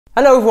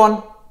Hello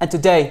everyone, and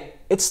today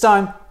it's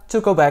time to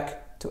go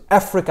back to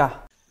Africa.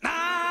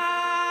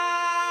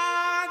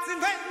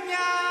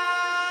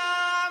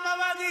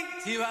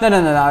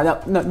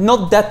 No,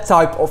 not that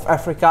type of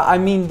Africa. I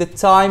mean the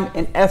time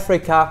in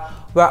Africa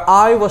where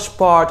I was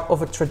part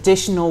of a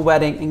traditional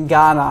wedding in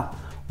Ghana,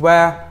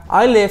 where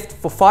I lived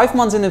for 5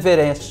 months in a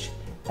village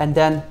and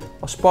then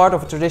was part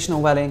of a traditional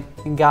wedding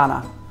in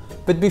Ghana.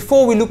 But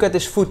before we look at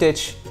this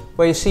footage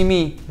where you see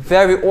me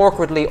very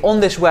awkwardly on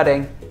this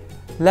wedding,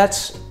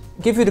 let's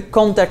give you the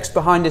context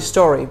behind this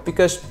story,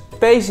 because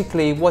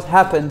basically what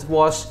happened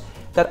was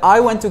that I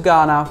went to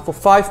Ghana for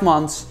 5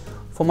 months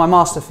for my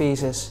master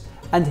thesis,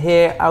 and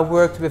here I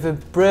worked with a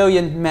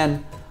brilliant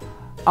man,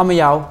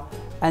 Amayao,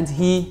 and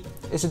he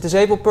is a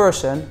disabled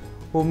person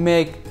who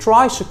make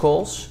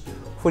tricycles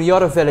for the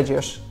other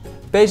villagers.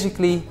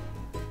 Basically,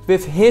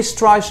 with his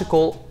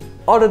tricycle,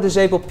 other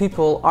disabled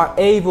people are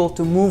able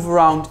to move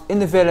around in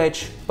the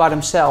village by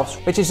themselves,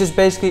 which is just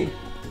basically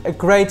a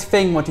great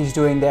thing what he's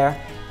doing there.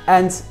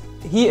 And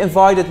he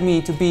invited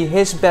me to be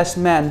his best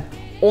man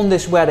on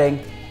this wedding,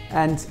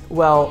 and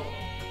well,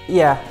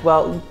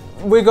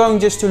 we're going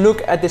just to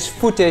look at this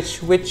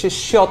footage which is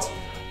shot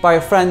by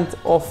a friend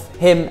of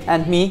him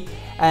and me,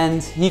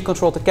 and he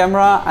controlled the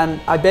camera, and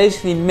I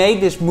basically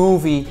made this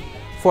movie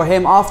for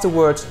him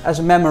afterwards as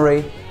a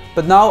memory.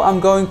 But now I'm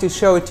going to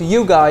show it to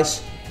you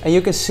guys, and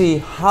you can see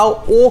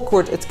how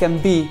awkward it can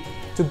be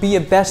to be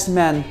a best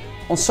man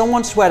on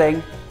someone's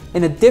wedding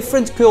in a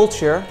different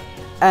culture.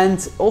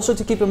 And also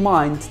to keep in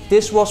mind,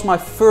 this was my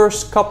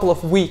first couple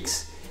of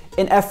weeks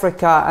in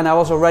Africa and I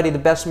was already the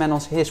best man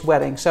on his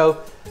wedding. So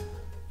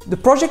the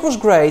project was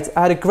great,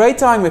 I had a great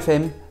time with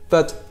him,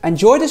 but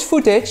enjoy this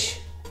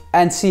footage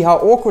and see how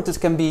awkward it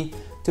can be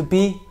to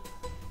be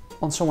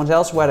on someone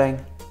else's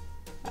wedding.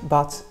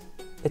 But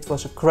it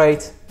was a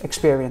great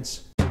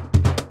experience.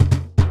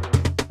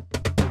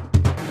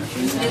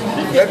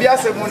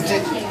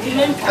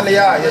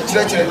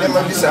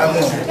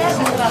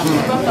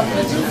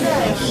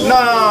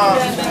 Na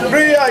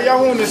Bria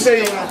Yahoo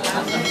saying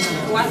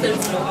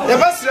the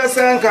best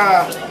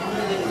Sanka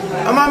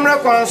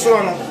Amamra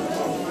Conson.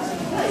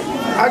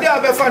 I did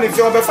have a fun if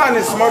you're a fan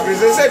of smugglers.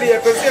 They said, "You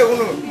can say,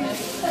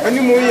 when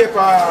you move here,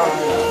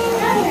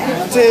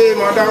 say,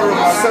 Madame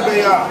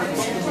Sabaya,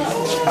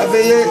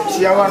 Abe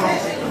Chiawano."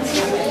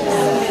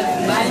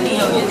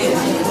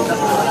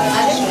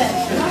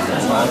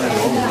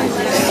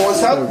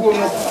 Was that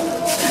woman?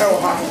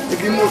 If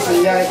you move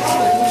the eye,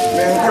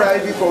 men cry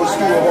because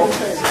you walk.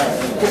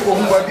 People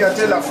who will be a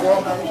teller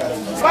for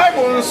 5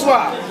 on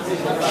swap.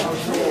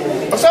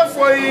 Also,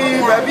 for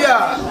you, baby,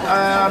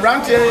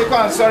 Ranty,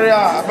 sorry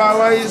about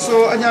why you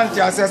so anyanti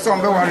as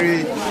some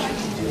worry.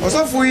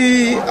 Also, for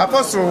you,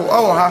 Apostle,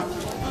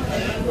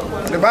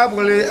 the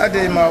Bible,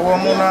 Adema,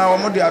 Womona,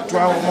 Womodia,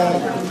 12 more,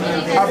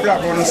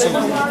 Abrabonso,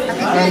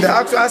 and the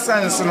actual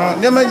science,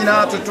 never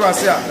enough to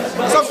trust ya.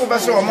 So for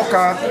Basso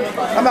Moka,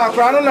 I'm a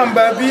crown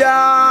number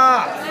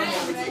Bia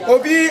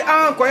Obi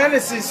and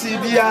Coyanis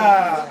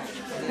Bia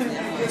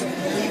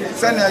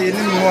Sanya, you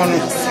didn't want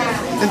it.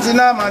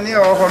 Intina Mania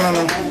or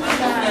Honono.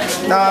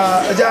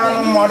 Now, a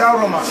Jan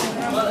Modaroma.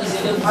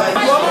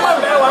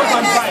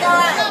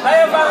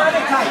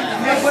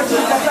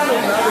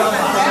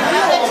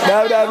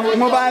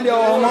 Mobile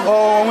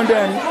or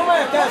then.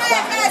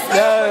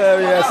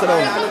 Yes,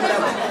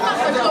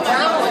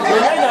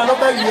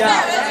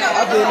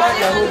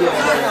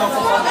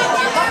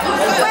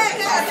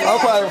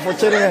 I'll for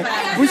children.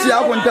 We see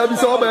how one time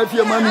so bad if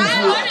your money.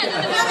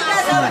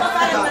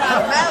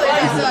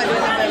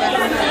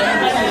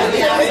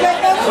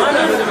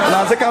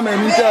 Now, come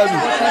and meet us.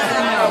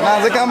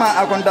 Now, come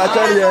I contact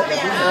you.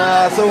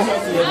 So.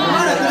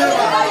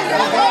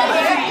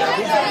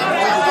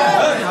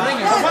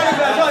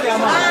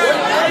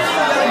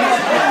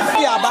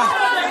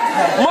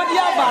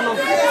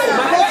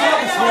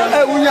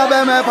 We have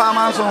a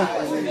Pamason.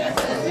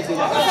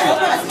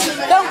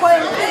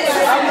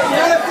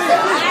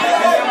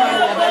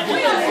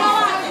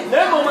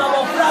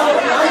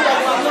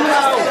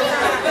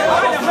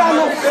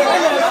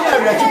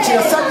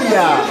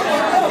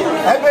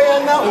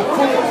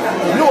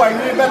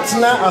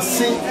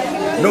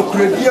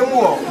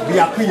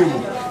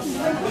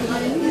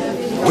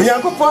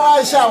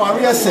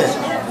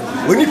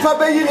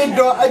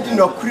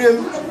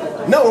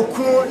 Na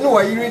okunu no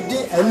wayiredi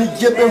ani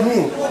jebe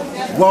hu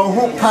won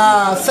ho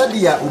pa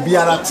sadia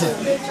obiara te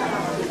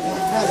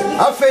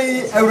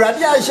afei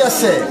awurade ahye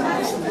se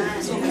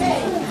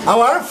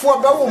awarefo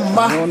bewo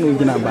mma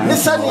ne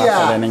sadia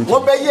wo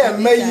beye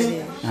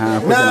mayi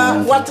na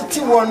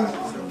watete won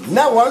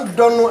na won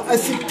do no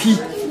asipi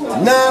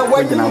na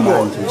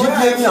wanyimo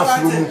gidie ni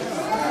afuro mu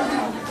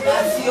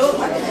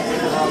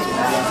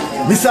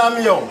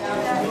bisamio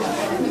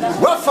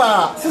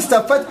wafa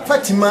sister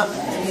Fatima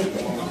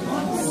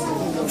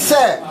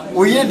say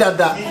oye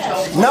dada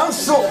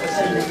nanso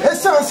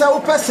esansa wo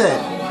pese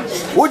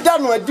wo da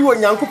no adi wo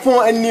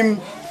Nyankopon anim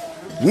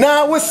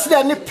na wo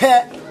sida ne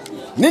pe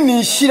ne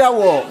ni nhira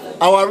wo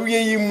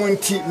awareɛ yi mu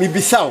nti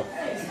mibisa wo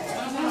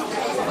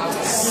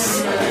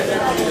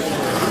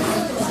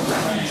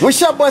We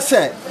shall boss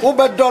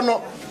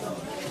Ubedono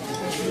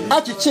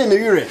Achichin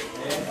Ure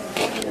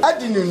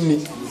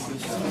Adinuni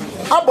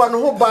Abon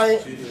who buy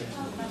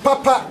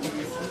Papa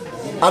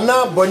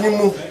Ana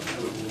Bonimu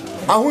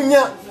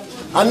Ahunya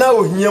Ana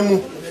Uhiamu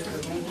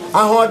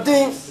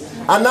Ahodin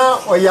Ana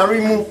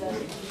Oyarimu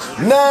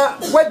Na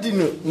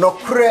wedding no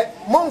cre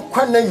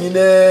Monkwana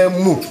yine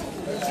mu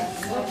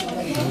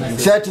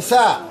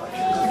Setisa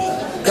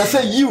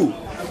Kase you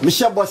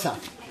Michelle Bossa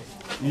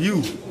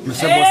you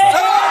Michelle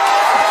Bossa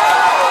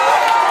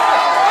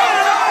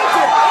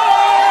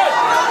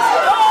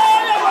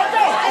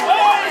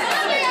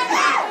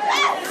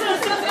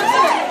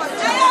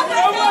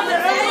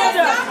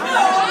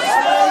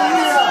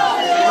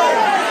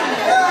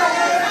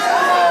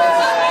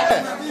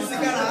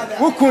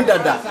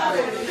Wukundada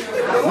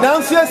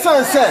Nancy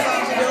Sanse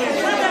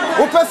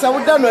Upesa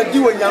Udano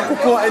Diwa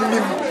Yankuko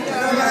anim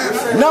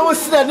Na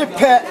wosida ne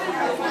pe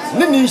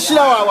ne ni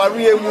nhira wa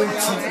ware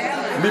munti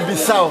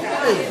bibisaw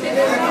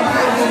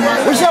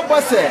wo hye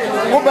bose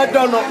wo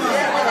bedono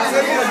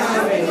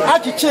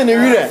akiche ne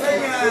wire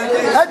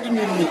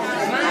adunini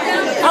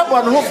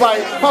abon ho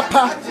bai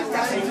papa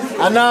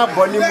ana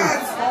bonimu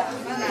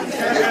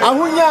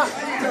ahunya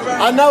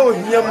ana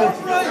ohiamu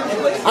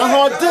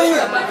ahodin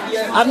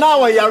ana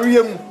wa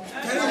yaremu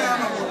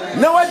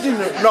na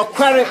wadinu no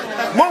kware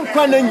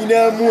monkwa na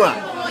nyina mu a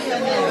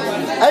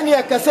ani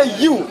akasa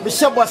you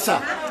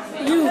Mishebosa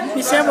you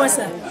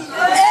Mishebosa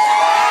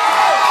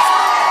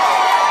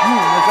you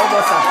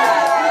Mishebosa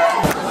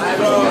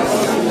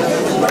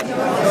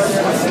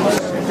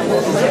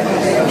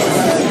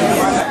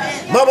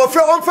Mama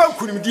fre onfa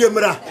nkunimdie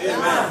mra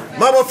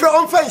Mama fre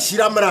onfa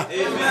nhira mra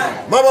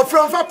Mama fre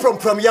onfa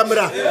promprom ya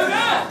mra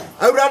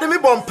awurade me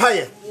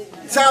bompaye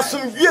sa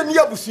asomdie ne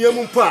abusua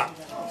mu mpa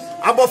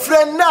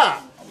abofre na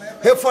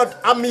Heford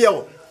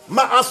Amiel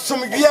ma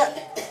asomdie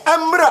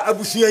amra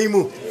abusua yi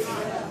mu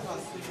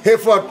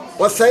Heford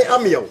wasai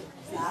Amiel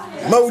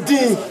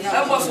maudin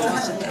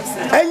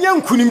enya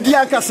nkunimdie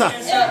ankasa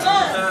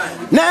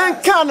na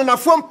enka na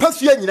nafom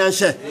pasua nyina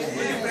nhye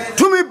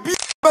tumi bi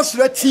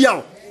basura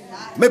tiaw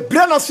me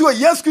brana so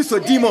Yesu Kristo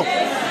dimo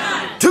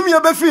tumi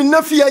abefi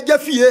nafi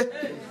agafie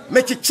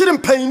me kikire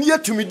mpanyini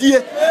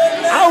atumidie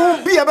ahu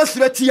bi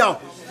abasura tiaw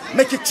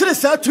me kikire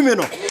sa tumi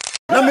no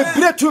na me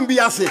bre tumbi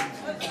ase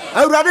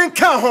awurade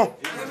nka ho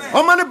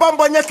omane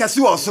bambo nya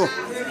kase wo so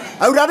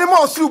awurade ma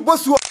osuru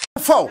bosu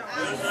fo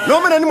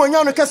no mena ni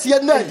monya no kase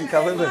nadi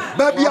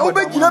babia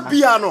obegina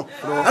bia no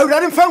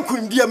awurade mfa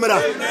nkunimdie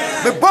mra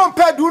me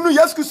bompa du no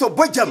Yesu Kristo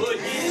bojam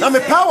na me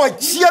power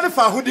chia ne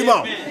fa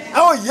hodima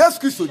awo Yesu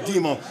Kristo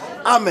dimo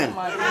amen.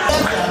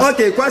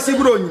 Okay, kwasi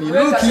bro nyini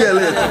look here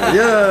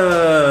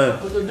yeah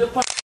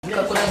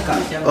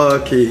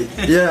okay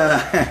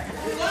yeah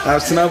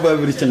I've seen about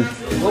everything.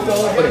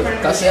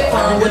 Kasi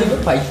apa wani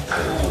pai.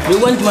 We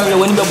want to marry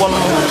wani be bono.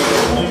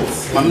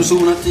 Mam so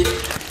unati.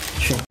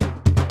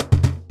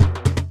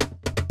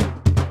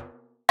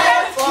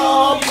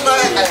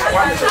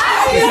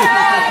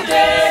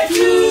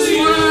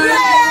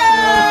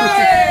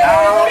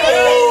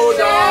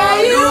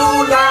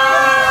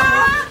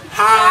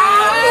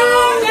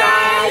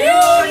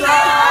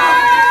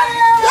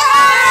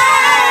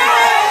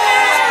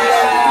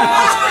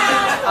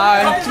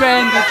 I'm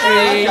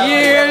 23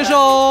 years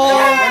old.